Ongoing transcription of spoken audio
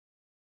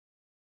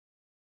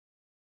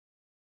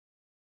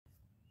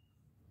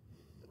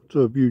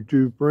What's up,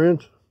 YouTube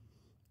friends?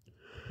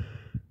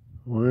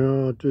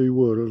 Well, I'll tell you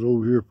what, I was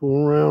over here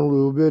fooling around a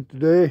little bit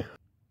today.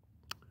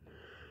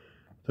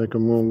 Think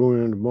I'm gonna go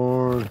in the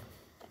barn.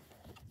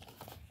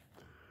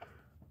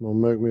 I'm gonna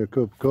make me a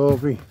cup of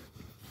coffee.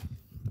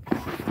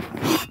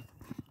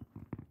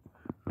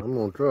 I'm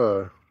gonna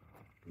try to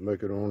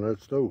make it on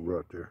that stove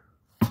right there.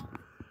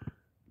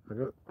 I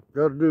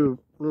got to do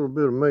a little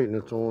bit of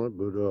maintenance on it,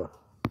 but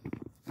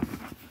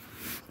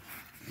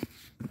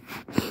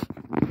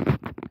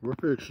we're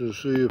fixing to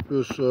see if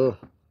this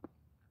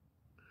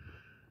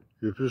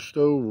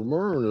stove will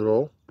burn at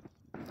all.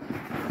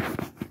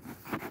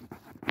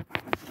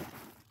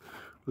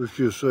 Let's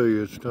just say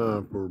it's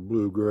time for a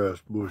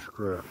Bluegrass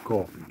Bushcraft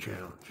Coffee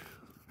Challenge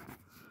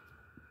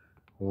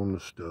on the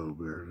stove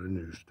there, the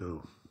new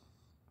stove.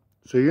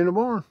 See you in the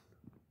barn.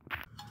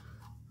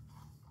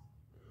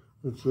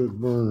 That's that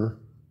burner.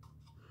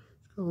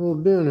 It's got a little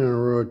dent in it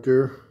right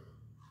there.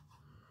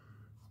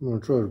 I'm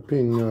gonna try to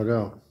ping that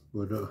out,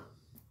 but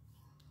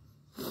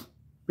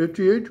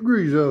 58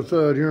 degrees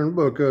outside here in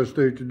Buckeye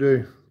State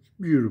today. It's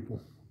beautiful.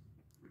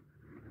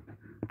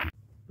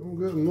 Don't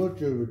got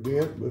much of a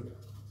dent, but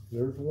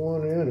there's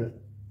one in it.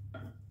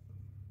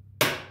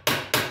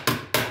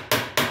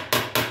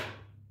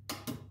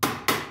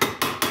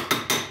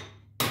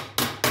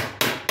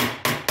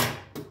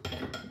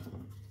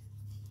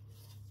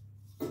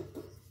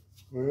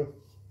 Well,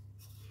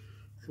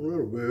 it's a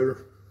little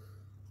better.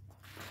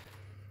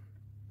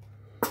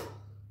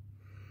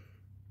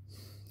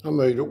 I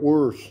made it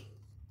worse.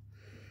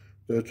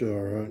 That's all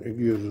right. It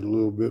gives it a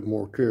little bit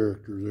more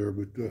character there,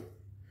 but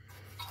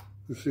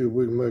let's see if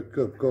we can make a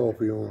cup of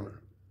coffee on it.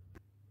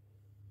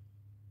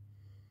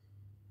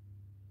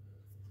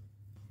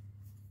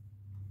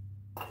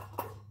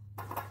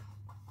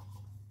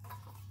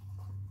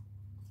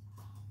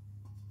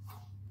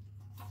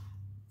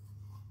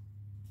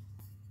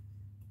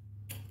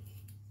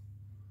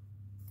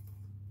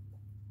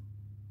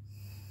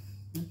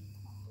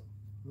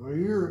 I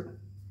hear it.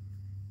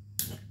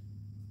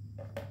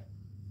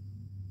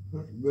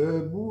 That's a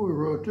bad boy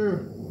right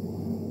there.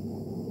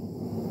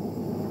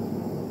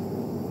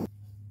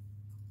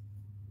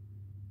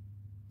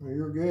 I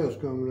hear gas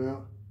coming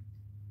out.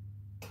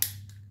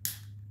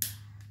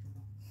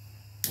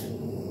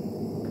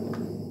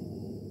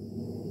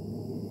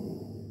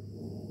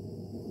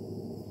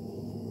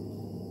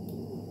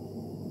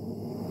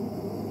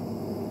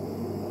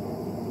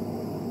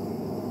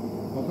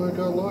 I think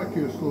I like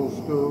this little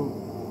stove.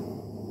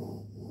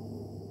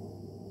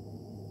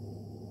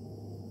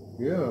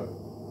 Yeah.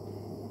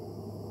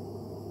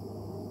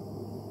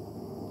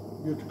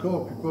 Get the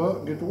coffee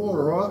pot, get the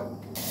water hot.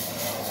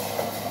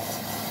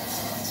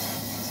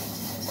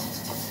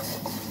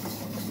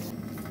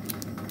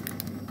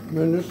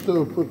 Man, this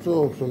stove puts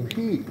off some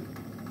heat.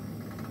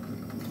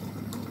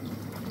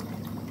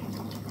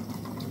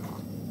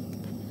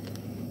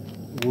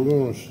 We're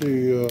gonna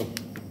see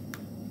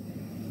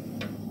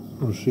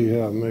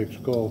how it makes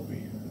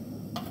coffee.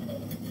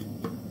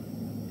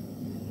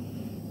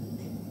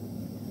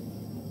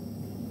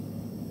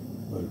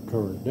 Better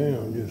turn it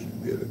down just a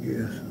bit, I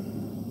guess.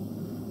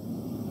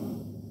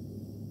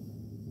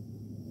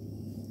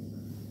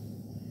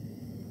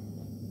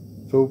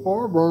 So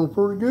far, burned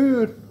pretty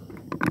good.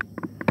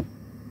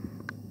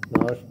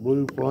 Nice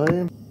blue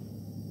flame.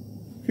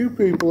 A few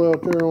people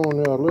out there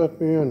on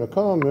left me in the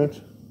comments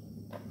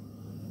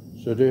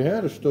said they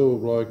had a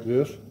stove like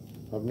this.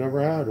 I've never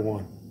had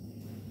one.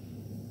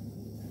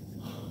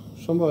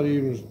 Somebody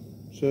even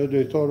said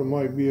they thought it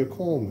might be a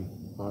Coleman.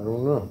 I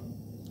don't know.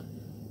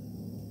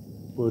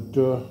 But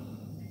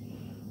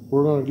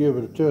we're going to give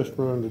it a test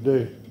run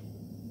today.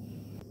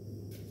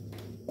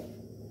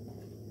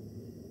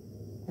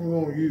 I'm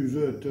going to use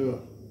that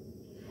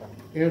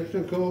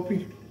instant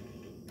coffee.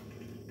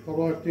 I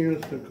like the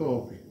instant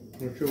coffee.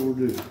 I sure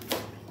do.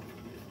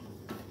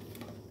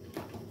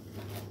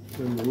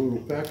 In the little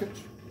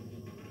packets.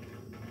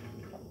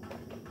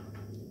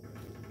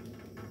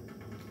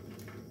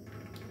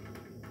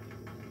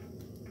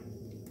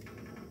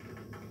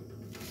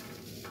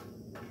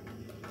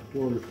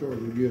 Water's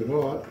starting to get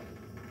hot.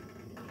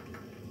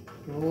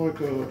 I like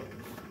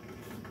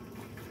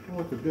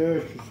a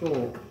dash of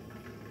salt.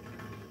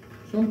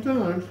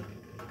 Sometimes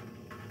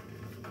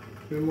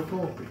in my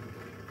coffee.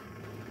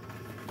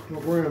 My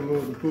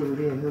grandmother put it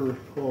in her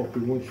coffee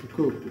when she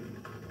cooked it.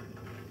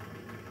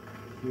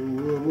 So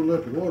we'll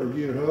let the water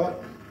get hot.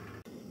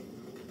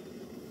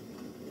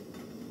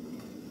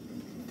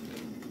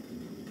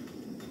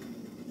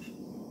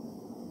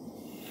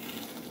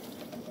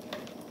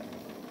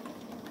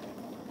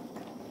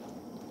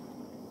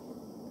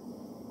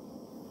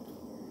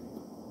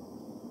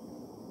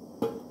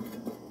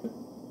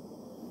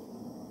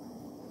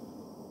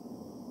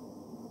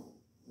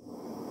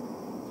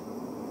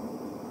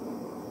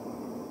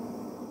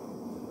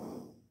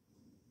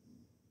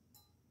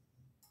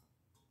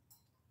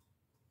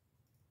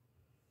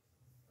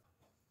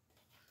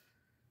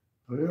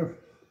 There.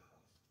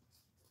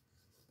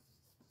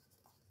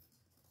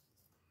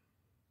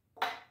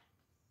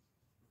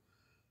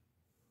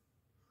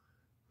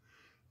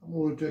 I'm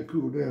gonna let that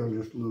cool down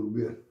just a little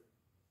bit.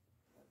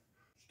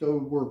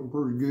 Stove working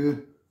pretty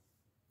good.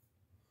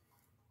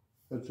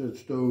 That's that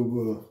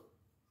stove,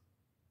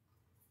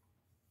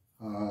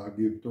 I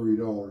give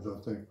 $3,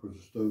 I think, for the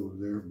stove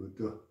there, but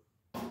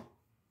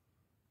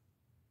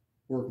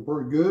working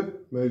pretty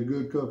good. Made a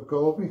good cup of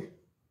coffee.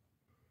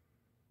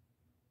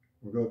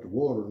 We got the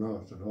water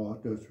nice and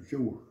hot, that's for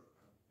sure.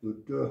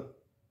 But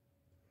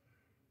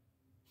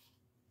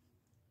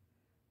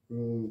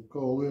we'll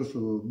call this a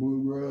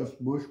Bluegrass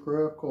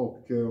Bushcraft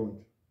Coffee Challenge.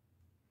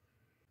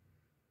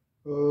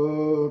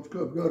 It's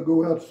got to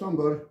go out to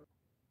somebody.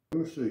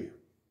 Let me see.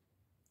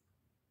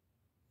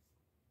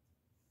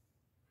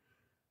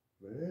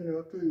 Man,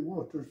 I'll tell you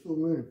what, there's so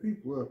many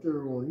people out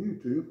there on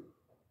YouTube.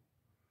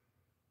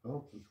 I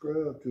don't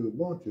subscribe to a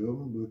bunch of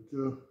them, but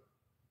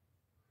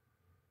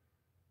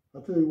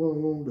I'll tell you what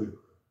I'm going to do.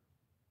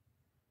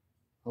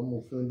 I'm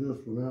going to send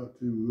this one out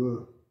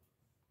to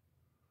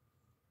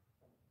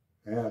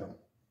Adam.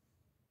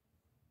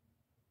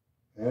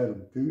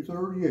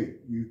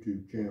 Adam238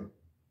 YouTube channel.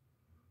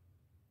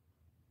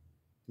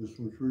 This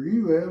one's for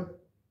you, Adam.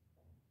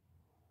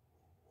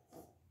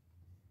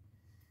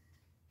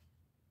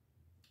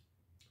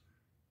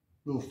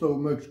 Little stove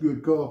makes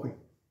good coffee.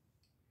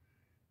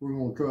 We're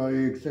going to try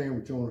an egg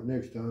sandwich on it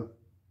next time.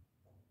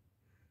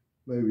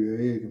 Maybe an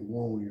egg and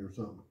bologna or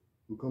something.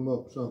 We'll come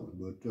up with something,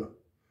 but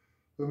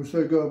let me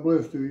say God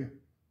bless to you.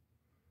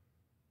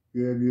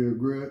 You have a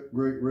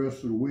great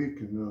rest of the week,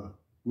 and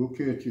we'll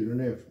catch you in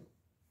the next one.